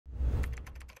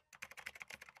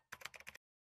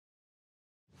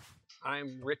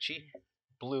I'm Richie,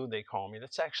 Blue they call me.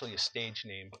 That's actually a stage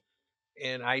name.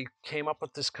 And I came up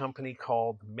with this company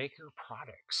called Maykker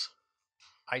Products.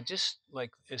 I just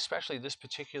like, especially this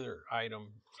particular item,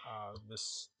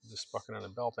 this bucket on a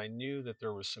belt. I knew that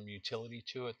there was some utility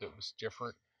to it that was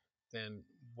different than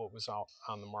what was out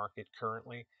on the market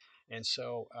currently, and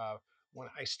so when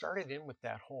I started in with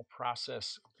that whole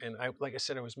process, and like I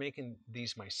said, I was making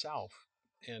these myself,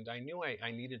 and I knew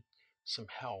I needed some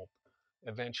help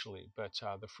eventually. But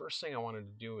the first thing I wanted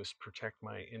to do is protect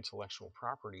my intellectual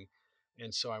property,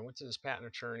 and so I went to this patent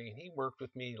attorney, and he worked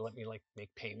with me to let me like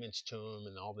make payments to him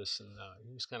and all this, and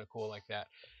he was kind of cool like that.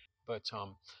 But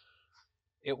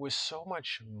it was so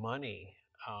much money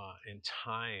and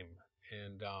time,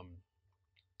 and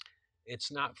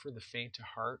it's not for the faint of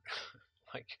heart.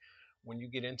 Like when you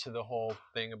get into the whole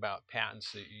thing about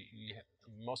patents,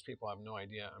 most people have no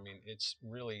idea. I mean, it's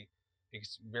very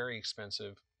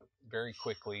expensive, very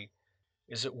quickly.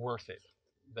 Is it worth it?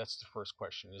 That's the first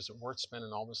question. Is it worth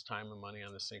spending all this time and money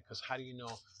on this thing? Because how do you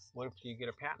know? What if you get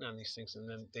a patent on these things and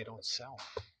then they don't sell?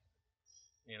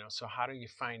 So how do you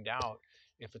find out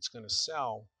if it's going to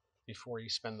sell before you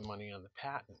spend the money on the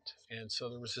patent? And so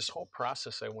there was this whole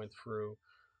process I went through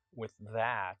with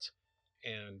that,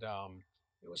 and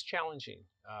it was challenging.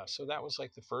 So that was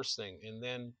like the first thing, and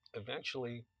then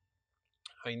eventually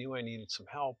I knew I needed some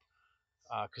help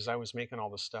because I was making all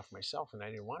this stuff myself, and I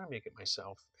didn't want to make it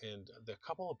myself. And the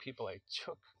couple of people I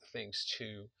took things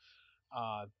to,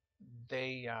 uh,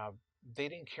 they uh, they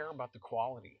didn't care about the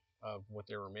quality of what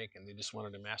they were making. They just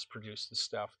wanted to mass produce the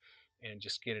stuff and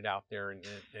just get it out there.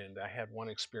 And I had one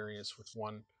experience with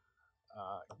one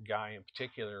guy in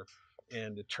particular,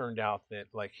 and it turned out that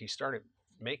like he started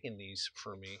making these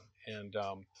for me, and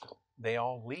they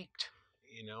all leaked.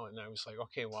 And I was like,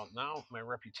 okay, well, now my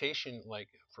reputation like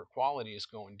for quality is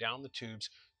going down the tubes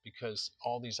because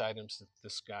all these items that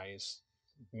this guy is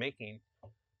making,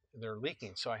 they're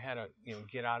leaking. So I had to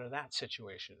get out of that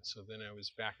situation. So then I was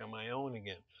back on my own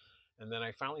again, and then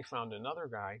I finally found another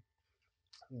guy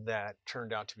that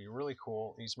turned out to be really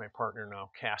cool. He's my partner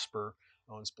now. Casper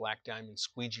owns Black Diamond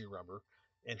Squeegee Rubber,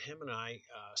 and him and I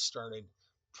started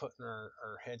putting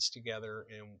our heads together,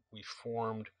 and we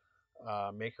formed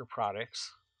Maykker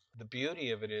Products. The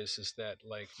beauty of it is that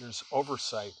like there's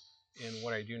oversight in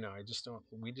what I do now.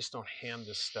 We just don't hand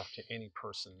this stuff to any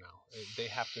person now. They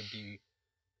have to be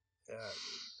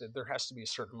there has to be a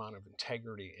certain amount of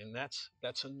integrity, and that's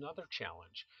another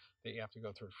challenge that you have to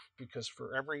go through, because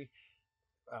for every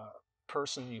uh,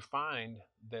 person you find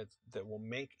that will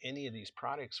make any of these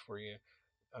products for you,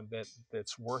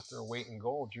 that's worth their weight in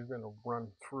gold, you're going to run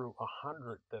through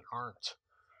 100 that aren't.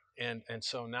 And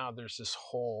so now there's this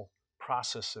whole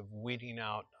process of weeding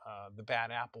out the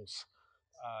bad apples,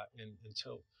 and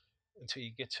until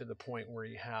you get to the point where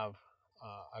you have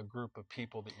a group of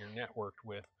people that you're networked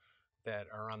with that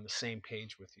are on the same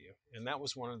page with you. And that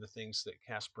was one of the things that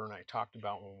Casper and I talked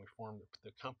about when we formed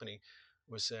the company,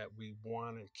 was that we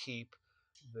want to keep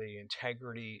the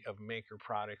integrity of Maykker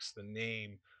Products, the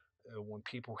name. When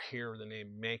people hear the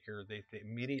name Maykker, they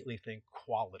immediately think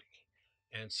quality.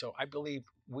 And so I believe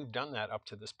we've done that up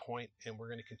to this point, and we're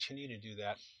going to continue to do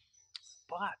that.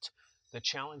 But the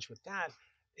challenge with that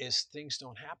is things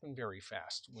don't happen very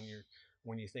fast.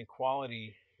 When you think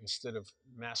quality instead of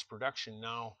mass production,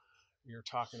 now you're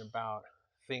talking about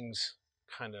things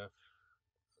kind of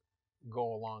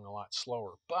go along a lot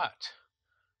slower. But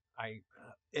I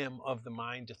am of the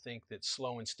mind to think that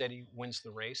slow and steady wins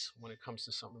the race when it comes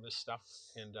to some of this stuff.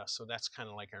 And so that's kind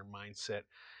of like our mindset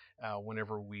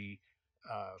whenever we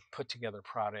put together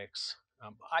products.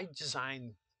 I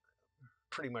design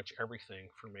pretty much everything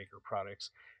for Maykker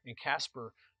Products, and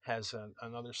Casper has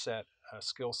another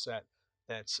skill set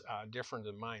that's different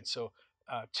than mine. So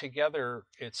together,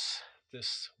 it's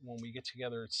this. When we get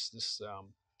together, it's this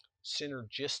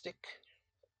synergistic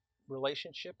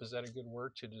relationship. Is that a good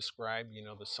word to describe?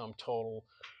 The sum total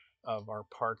of our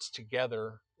parts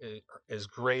together is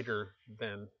greater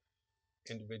than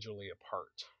individually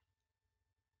apart.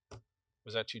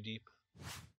 Was that too deep?